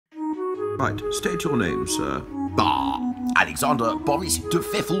Right, state your name, sir. Bah, Alexander Boris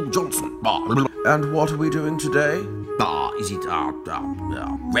Johnson. Bah. And what are we doing today? Bah, is it,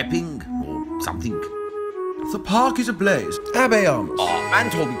 repping or something? The park is ablaze. Habemus.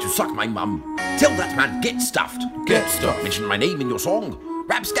 Man told me to suck my mum. Tell that man, get stuffed. Get stuffed. Mention my name in your song.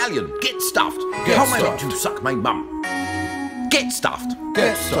 Rapscallion, get stuffed. Get How am I stuffed. not to suck my mum? Get stuffed.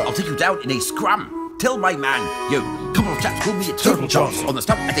 Get stuffed. I'll take you down in a scrum. Tell my man, yo, couple of chaps call me a total chancer. On the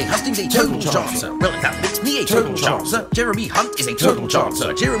stump at a hustings, a total chancer. Well, that makes me a total chancer. Jeremy Hunt is a total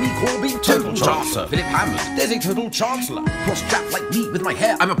chancer. Jeremy Corbyn, total chancer. Philip Hammond, there's a total chancellor. Posh chap like me with my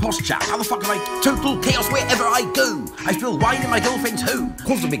hair, I'm a posh chap. How the fuck am I total chaos wherever I go? I spill wine in my girlfriend's home.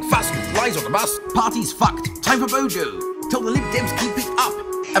 Cause a big fuss with lies on the bus. Party's fucked, time for BoJo. Tell the Lib Dems keep it up.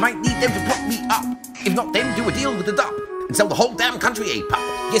 I might need them to prop me up. If not them, do a deal with the dup. And sell the whole damn country a pup.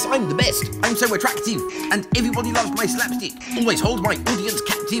 Yes, I'm the best. I'm so attractive. And everybody loves my slapstick. Always hold my audience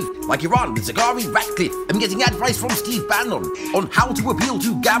captive. Like Iran with Zagari Ratcliffe. I'm getting advice from Steve Bannon on how to appeal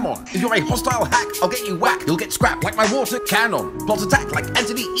to Gammon. If you're a hostile hack, I'll get you whacked. You'll get scrapped like my water cannon. Plot attack like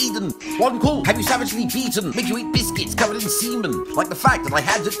Anthony Eden. One call, have you savagely beaten. Make you eat biscuits covered in semen. Like the fact that I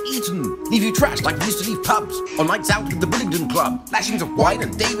had just eaten. Leave you trashed like we used to leave pubs. On nights out with the Bullingdon Club. Lashings of wine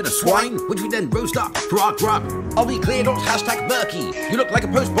and David a swine. Which we then roast up for our grub. I'll be clear, not hashtag murky. You look like a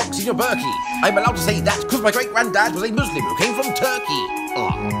post box in your Berkey. I'm allowed to say that because my great-granddad was a Muslim who came from Turkey.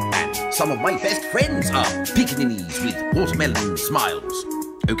 And some of my best friends are pickaninnies with watermelon smiles.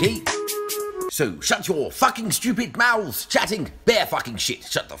 Okay? So shut your fucking stupid mouths chatting bare fucking shit.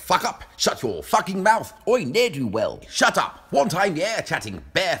 Shut the fuck up. Shut your fucking mouth. Oi, ne'er-do-well. Shut up. One time, yeah, chatting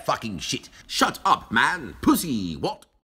bare fucking shit. Shut up, man. Pussy. What?